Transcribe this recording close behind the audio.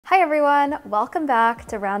Hi everyone, welcome back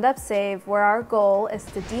to Roundup Save, where our goal is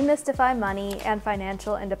to demystify money and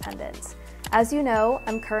financial independence. As you know,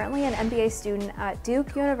 I'm currently an MBA student at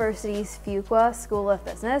Duke University's Fuqua School of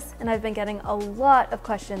Business, and I've been getting a lot of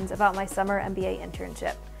questions about my summer MBA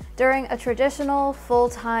internship. During a traditional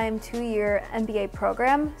full-time 2-year MBA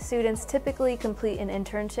program, students typically complete an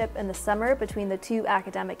internship in the summer between the 2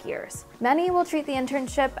 academic years. Many will treat the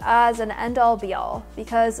internship as an end-all be-all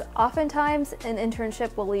because oftentimes an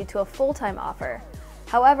internship will lead to a full-time offer.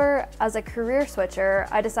 However, as a career switcher,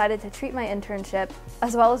 I decided to treat my internship,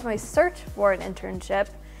 as well as my search for an internship,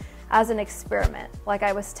 as an experiment, like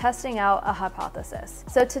I was testing out a hypothesis.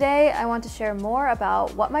 So today I want to share more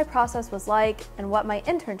about what my process was like and what my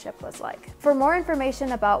internship was like. For more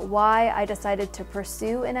information about why I decided to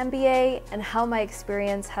pursue an MBA and how my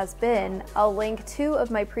experience has been, I'll link 2 of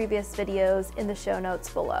my previous videos in the show notes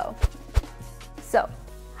below. So,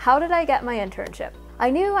 how did I get my internship? I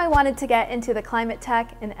knew I wanted to get into the climate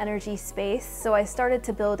tech and energy space, so I started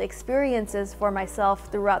to build experiences for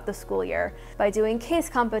myself throughout the school year by doing case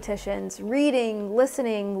competitions, reading,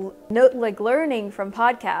 listening, learning from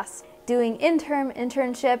podcasts, doing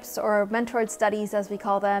internships or mentored studies as we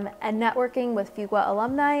call them, and networking with Fuqua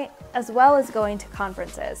alumni, as well as going to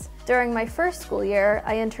conferences. During my first school year,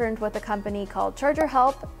 I interned with a company called Charger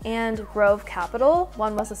Help and Grove Capital.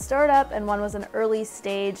 One was a startup and one was an early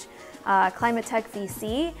stage climate tech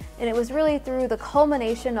VC, and it was really through the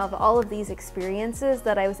culmination of all of these experiences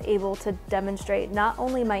that I was able to demonstrate not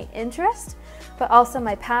only my interest, but also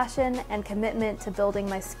my passion and commitment to building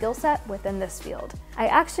my skill set within this field. I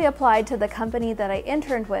actually applied to the company that I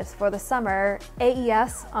interned with for the summer,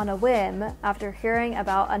 AES, on a whim after hearing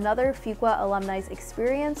about another Fuqua alumni's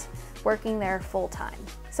experience working there full-time.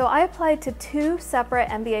 So I applied to 2 separate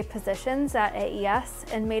MBA positions at AES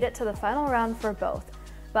and made it to the final round for both,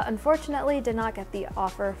 but unfortunately did not get the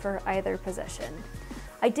offer for either position.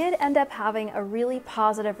 I did end up having a really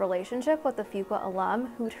positive relationship with the Fuqua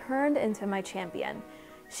alum who turned into my champion.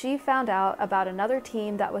 She found out about another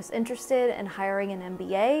team that was interested in hiring an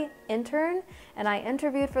MBA intern, and I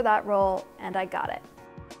interviewed for that role and I got it.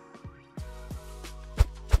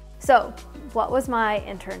 So, what was my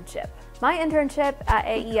internship? My internship at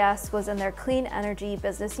AES was in their clean energy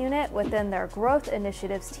business unit within their growth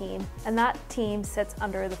initiatives team, and that team sits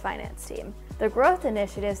under the finance team. The growth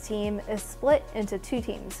initiatives team is split into 2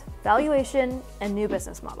 teams, valuation and new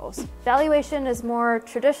business models. Valuation is more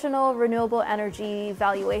traditional renewable energy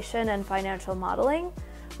valuation and financial modeling,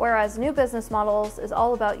 whereas new business models is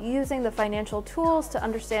all about using the financial tools to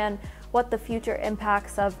understand what the future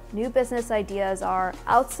impacts of new business ideas are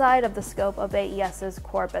outside of the scope of AES's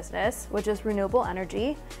core business, which is renewable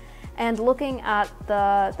energy, and looking at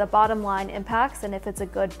the bottom line impacts and if it's a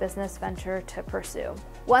good business venture to pursue.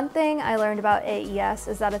 One thing I learned about AES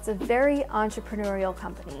is that it's a very entrepreneurial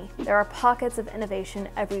company. There are pockets of innovation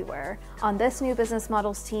everywhere. On this new business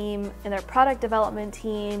models team, in their product development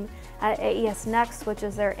team, at AES Next, which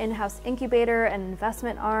is their in-house incubator and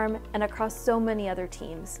investment arm, and across so many other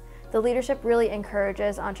teams. The leadership really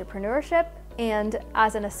encourages entrepreneurship, and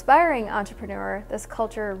as an aspiring entrepreneur, this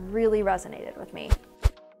culture really resonated with me.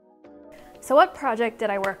 So what project did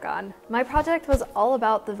I work on? My project was all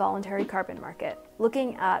about the voluntary carbon market,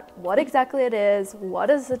 looking at what exactly it is, what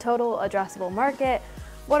is the total addressable market,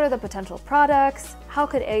 what are the potential products, how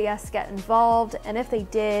could AES get involved, and if they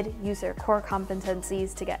did, use their core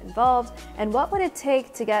competencies to get involved, and what would it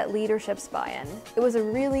take to get leadership's buy-in. It was a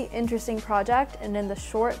really interesting project, and in the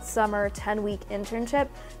short summer 10-week internship,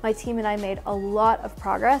 my team and I made a lot of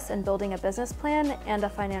progress in building a business plan and a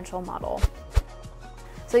financial model.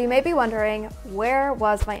 So you may be wondering, where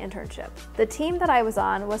was my internship? The team that I was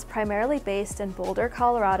on was primarily based in Boulder,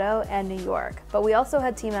 Colorado and New York, but we also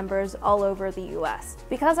had team members all over the US.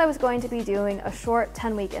 Because I was going to be doing a short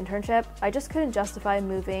 10-week internship, I just couldn't justify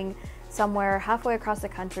moving somewhere halfway across the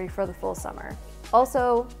country for the full summer.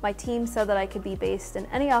 Also, my team said that I could be based in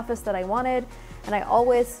any office that I wanted, and I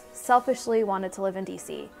always selfishly wanted to live in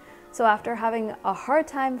DC. So after having a hard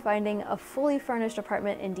time finding a fully furnished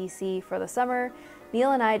apartment in DC for the summer,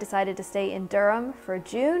 Neil and I decided to stay in Durham for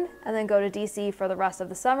June and then go to DC for the rest of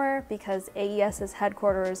the summer because AES's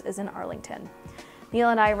headquarters is in Arlington.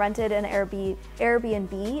 Neil and I rented an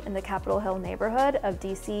Airbnb in the Capitol Hill neighborhood of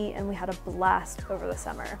DC, and we had a blast over the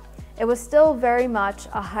summer. It was still very much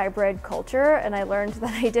a hybrid culture, and I learned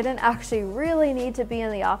that I didn't actually really need to be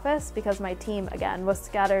in the office because my team, again, was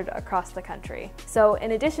scattered across the country. So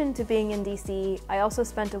in addition to being in DC, I also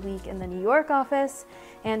spent a week in the New York office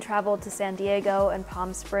and traveled to San Diego and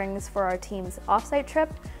Palm Springs for our team's offsite trip,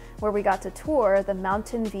 where we got to tour the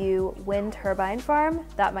Mountain View wind turbine farm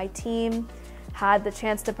that my team had the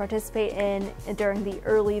chance to participate in during the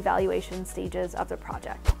early evaluation stages of the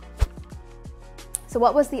project. So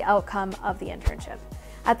what was the outcome of the internship?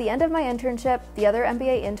 At the end of my internship, the other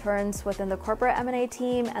MBA interns within the corporate M&A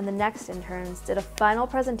team and the next interns did a final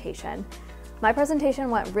presentation. My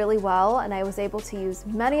presentation went really well, and I was able to use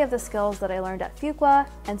many of the skills that I learned at Fuqua,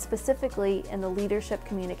 and specifically in the leadership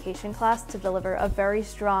communication class, to deliver a very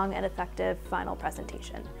strong and effective final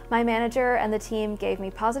presentation. My manager and the team gave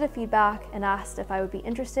me positive feedback and asked if I would be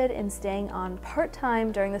interested in staying on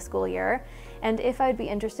part-time during the school year, and if I'd be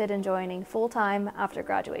interested in joining full-time after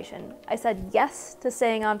graduation. I said yes to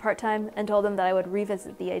staying on part-time and told them that I would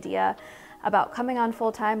revisit the idea about coming on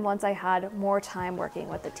full-time once I had more time working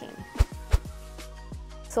with the team.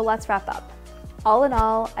 So let's wrap up. All in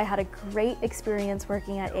all, I had a great experience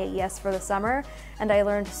working at AES for the summer, and I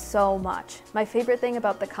learned so much. My favorite thing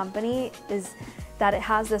about the company is that it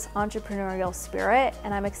has this entrepreneurial spirit,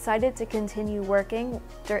 and I'm excited to continue working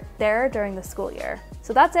there during the school year.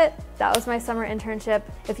 So that's it. That was my summer internship.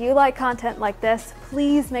 If you like content like this,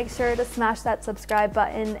 please make sure to smash that subscribe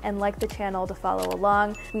button and like the channel to follow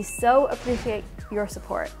along. We so appreciate your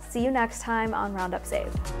support. See you next time on Roundup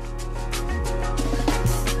Save.